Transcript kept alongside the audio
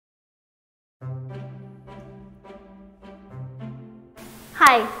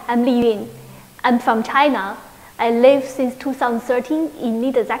Hi, I'm Li Yun. I'm from China. I live since 2013 in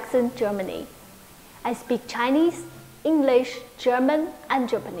Niedersachsen, Germany. I speak Chinese, English, German, and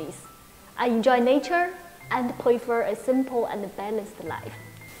Japanese. I enjoy nature and prefer a simple and balanced life.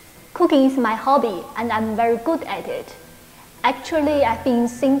 Cooking is my hobby and I'm very good at it. Actually, I've been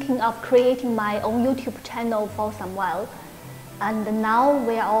thinking of creating my own YouTube channel for some while. And now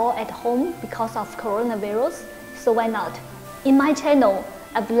we are all at home because of coronavirus, so why not? In my channel,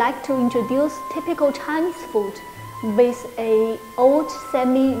 I'd like to introduce typical Chinese food with an old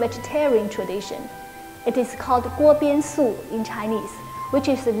semi-vegetarian tradition. It is called Guobiansu in Chinese, which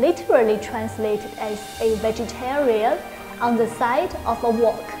is literally translated as a vegetarian on the side of a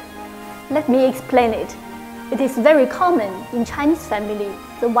wok. Let me explain it. It is very common in Chinese family.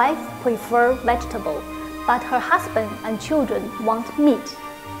 The wife prefers vegetable, but her husband and children want meat.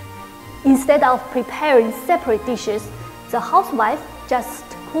 Instead of preparing separate dishes, the housewife just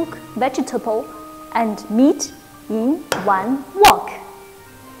cook vegetable and meat in one wok.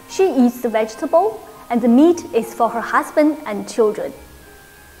 She eats the vegetable and the meat is for her husband and children.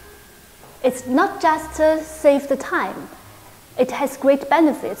 It's not just to save the time, it has great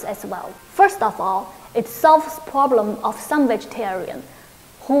benefits as well. First of all, it solves the problem of some vegetarians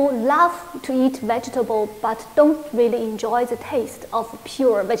who love to eat vegetable but don't really enjoy the taste of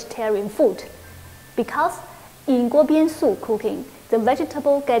pure vegetarian food. Because in Guobiansu cooking, the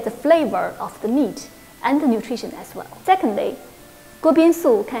vegetable gets the flavor of the meat and the nutrition as well. Secondly,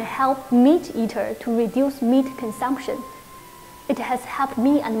 Guobiansu can help meat eater to reduce meat consumption. It has helped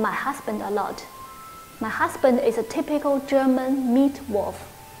me and my husband a lot. My husband is a typical German meat wolf.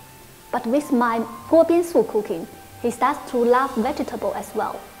 But with my Guobiansu cooking, he starts to love vegetable as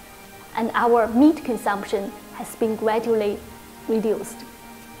well. And our meat consumption has been gradually reduced.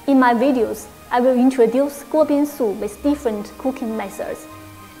 In my videos, I will introduce Guobiansu with different cooking methods.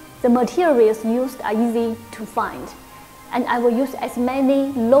 The materials used are easy to find, and I will use as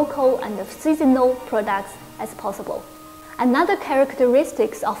many local and seasonal products as possible. Another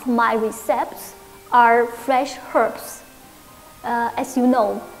characteristics of my recipes are fresh herbs. As you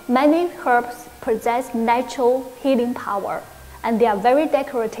know, many herbs possess natural healing power, and they are very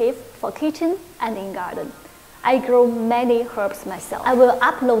decorative for kitchen and in garden. I grow many herbs myself. I will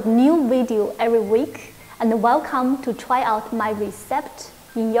upload new video every week and welcome to try out my recipe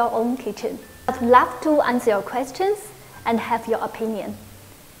in your own kitchen. I'd love to answer your questions and have your opinion.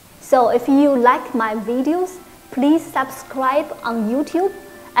 So if you like my videos, please subscribe on YouTube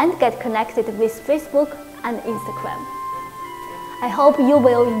and get connected with Facebook and Instagram. I hope you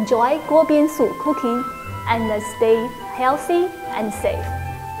will enjoy Guobiansu cooking and stay healthy and safe.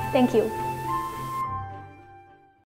 Thank you.